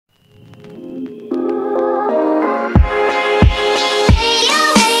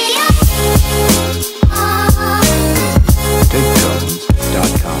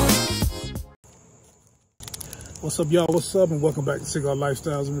What's up, y'all? What's up? And welcome back to Cigar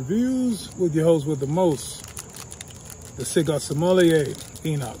Lifestyles and Reviews with your host with the most, the Cigar Sommelier,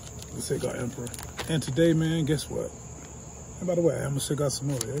 Enoch, the Cigar Emperor. And today, man, guess what? And by the way, I am a Cigar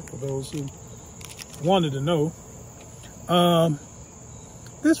Sommelier, for those who wanted to know.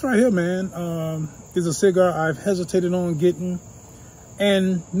 This right here, man, is a cigar I've hesitated on getting.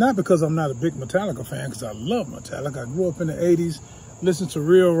 And not because I'm not a big Metallica fan, because I love Metallica. I grew up in the 80s, listened to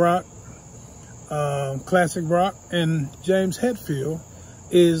real rock, classic rock, and James Hetfield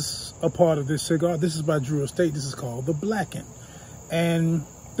is a part of this cigar. This is by Drew Estate. This is called the Blackened. And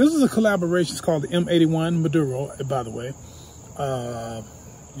this is a collaboration. It's called the M81 Maduro, by the way.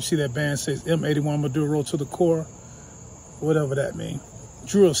 You see that band says M81 Maduro to the core, whatever that means.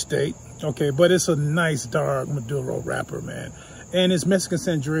 Drew Estate, okay, but it's a nice dark Maduro wrapper, man. And it's Mexican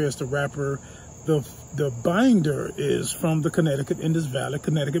Sangria, the wrapper. The binder is from the Connecticut, Indus Valley,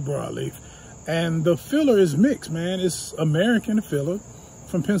 Connecticut broadleaf. And the filler is mixed, man. It's American filler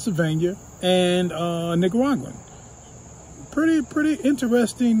from Pennsylvania and Nicaraguan. Pretty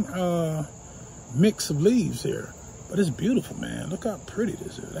interesting mix of leaves here. But it's beautiful, man. Look how pretty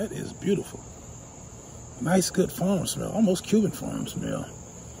this is. That is beautiful. Nice, good farm smell. Almost Cuban farm smell.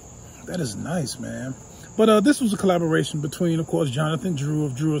 That is nice, man. But this was a collaboration between, of course, Jonathan Drew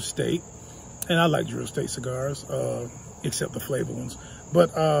of Drew Estate. And I like Drew Estate cigars, except the flavor ones.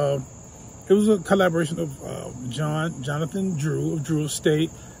 But it was a collaboration of Jonathan Drew of Drew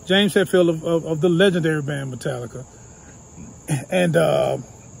Estate, James Hetfield of the legendary band Metallica, and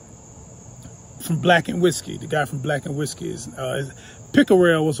from Blackened Whiskey. The guy from Blackened Whiskey is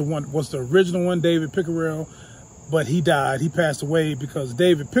Pickerel was the original one, David Pickerel. But he died. He passed away because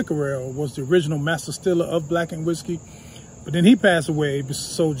David Pickerel was the original master stiller of Blackened Whiskey. But then he passed away,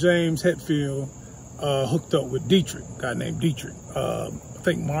 so James Hetfield hooked up with Dietrich, a guy named Dietrich. I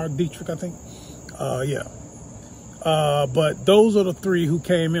think Mark Dietrich, I think. Yeah. But those are the three who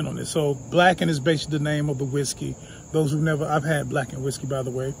came in on this. So Blackened is basically the name of the whiskey. Those who never, I've had Blackened whiskey, by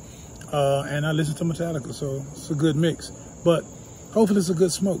the way. And I listen to Metallica, so it's a good mix. But hopefully it's a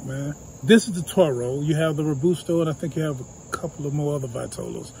good smoke, man. This is the Toro. You have the Robusto, and I think you have a couple of more other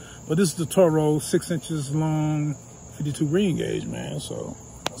Vitolos. But this is the Toro, 6 inches long, 52 ring gauge, man. So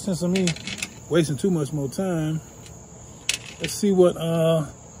since I'm wasting too much more time, let's see what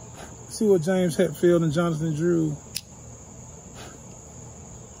James Hetfield and Jonathan Drew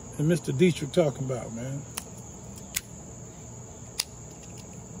and Mr. Dietrich talking about, man.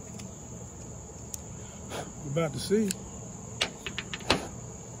 We're about to see.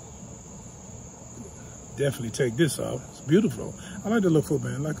 Definitely take this off. It's beautiful. I like the look for it,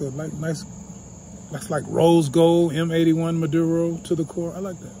 man. Like nice, that's like rose gold M81 Maduro to the core. I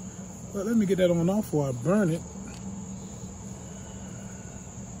like that. But let me get that on off before I burn it.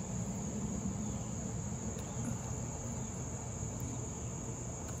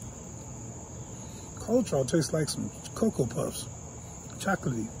 Cold draw tastes like some Cocoa Puffs,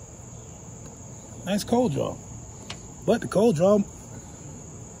 chocolatey. Nice cold draw, but the cold draw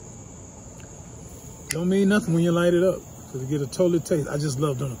don't mean nothing when you light it up, because you get a totally taste. I just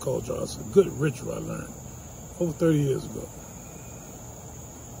love doing a cold draw. It's a good ritual I learned over 30 years ago.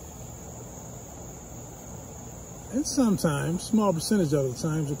 And sometimes, small percentage of the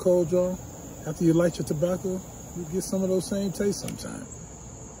times, your cold draw, after you light your tobacco, you get some of those same tastes sometimes.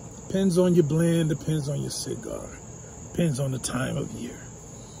 Depends on your blend, depends on your cigar, depends on the time of year.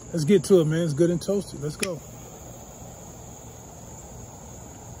 Let's get to it, man. It's good and toasty. Let's go.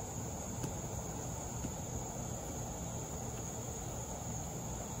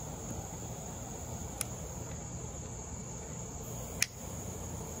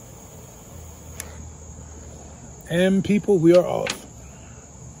 And people, we are off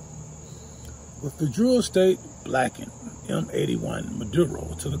with the Drew Estate Blackened M81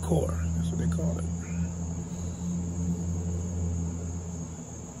 Maduro to the core. That's what they call it.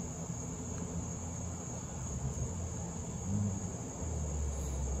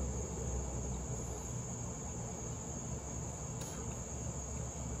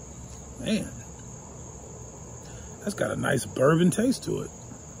 Man, that's got a nice bourbon taste to it.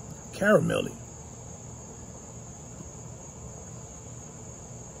 Caramelly.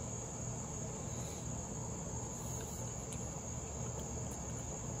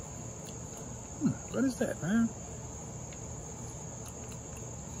 What is that, man?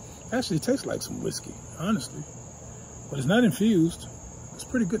 Actually, it tastes like some whiskey, honestly. But it's not infused. It's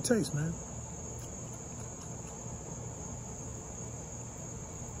pretty good taste, man.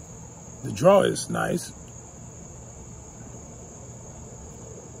 The draw is nice.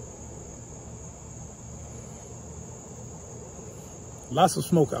 Lots of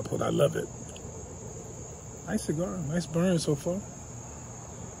smoke output. I love it. Nice cigar, nice burn so far.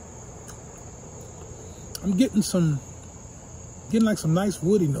 I'm getting like some nice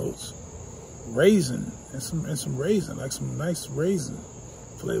woody notes, raisin and some raisin, like some nice raisin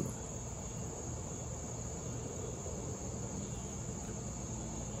flavor.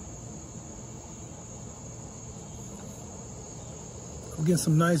 I'm getting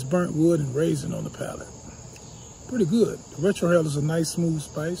some nice burnt wood and raisin on the palate. Pretty good. The retrohale is a nice smooth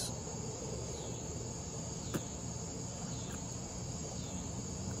spice.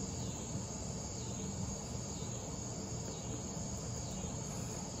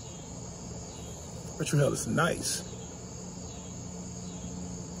 Retrohale is nice.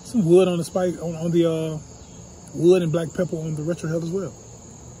 Some wood on the spice on the wood and black pepper on the retrohale as well.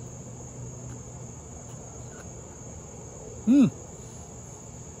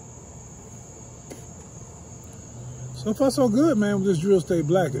 So far so good, man, with this Drill State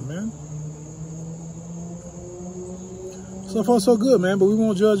Blackened, man. So far so good, man, but we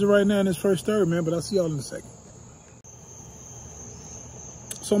won't judge it right now in this first third, man, but I'll see y'all in a second.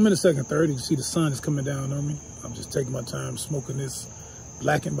 So I'm in the second third. You can see the sun is coming down on me. I'm just taking my time smoking this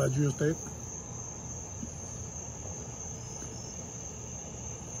Blackened by Drill State.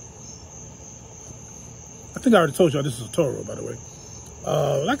 I think I already told y'all this is a Toro, by the way.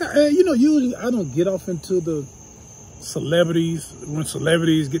 Usually I don't get off into the celebrities, when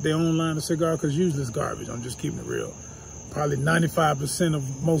celebrities get their own line of cigar, because usually it's garbage. I'm just keeping it real. Probably 95%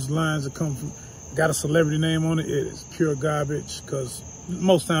 of most lines that come from, got a celebrity name on it, it is pure garbage, because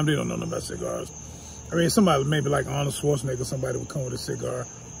most time they don't know nothing about cigars. I mean, somebody maybe like Arnold Schwarzenegger, somebody would come with a cigar,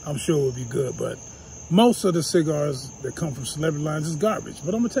 I'm sure it would be good, but most of the cigars that come from celebrity lines is garbage.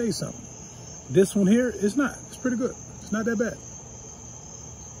 But I'm gonna tell you something, this one here is not. It's pretty good. It's not that bad.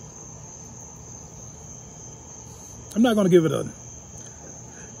 I'm not going to give it a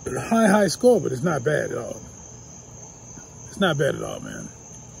high score, but it's not bad at all. It's not bad at all, man.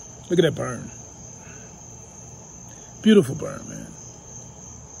 Look at that burn. Beautiful burn, man.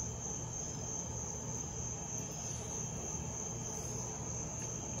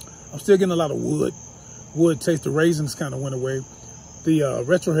 I'm still getting a lot of wood taste. The raisins kind of went away. The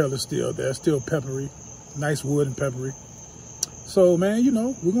retrohale is still there, still peppery. Nice wood and peppery. So, man, you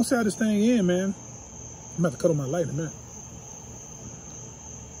know, we're going to see how this thing in, man. I'm about to cut on my light in a minute.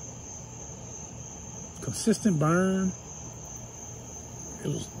 Consistent burn. It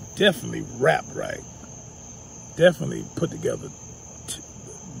was definitely wrapped right. Definitely put together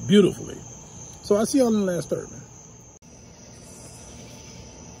beautifully. So I'll see y'all in the last third, man.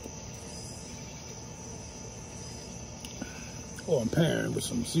 Oh, I'm pairing with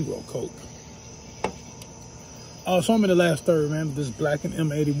some Zero Coke. So I'm in the last third, man, with this Blackened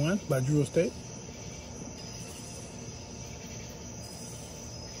M81 by Drill State.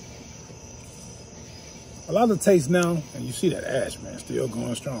 A lot of the taste now, and you see that ash, man, still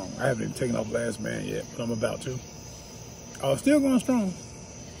going strong. I haven't even taken off last man yet, but I'm about to. Still going strong.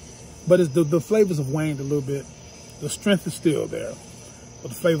 But it's the flavors have waned a little bit. The strength is still there,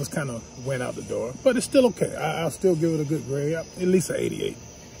 but the flavors kind of went out the door. But it's still okay. I'll still give it a good grade, at least an 88.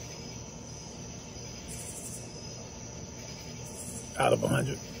 Out of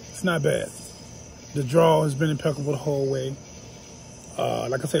 100. It's not bad. The draw has been impeccable the whole way.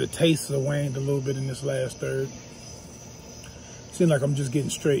 Like I said, the taste has waned a little bit in this last third. Seems like I'm just getting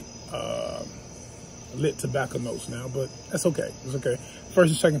straight lit tobacco notes now, but that's okay. It's okay.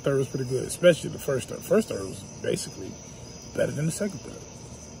 First and second third was pretty good, especially the first third. First third was basically better than the second third.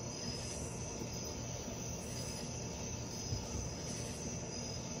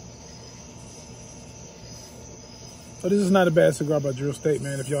 So this is not a bad cigar by Drill State,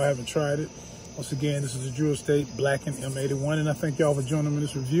 man. If y'all haven't tried it, once again, this is the Drill State Blackened M81, and I thank y'all for joining me in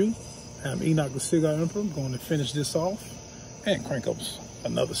this review. I'm Enoch, the Cigar Emperor. I'm going to finish this off and crank up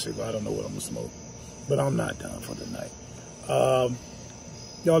another cigar. I don't know what I'm going to smoke, but I'm not done for the night.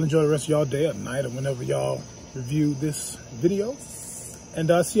 Y'all enjoy the rest of y'all day or night or whenever y'all review this video. And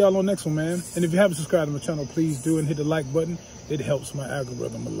I'll see y'all on the next one, man. And if you haven't subscribed to my channel, please do and hit the like button. It helps my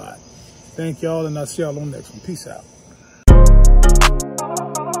algorithm a lot. Thank y'all, and I'll see y'all on the next one. Peace out.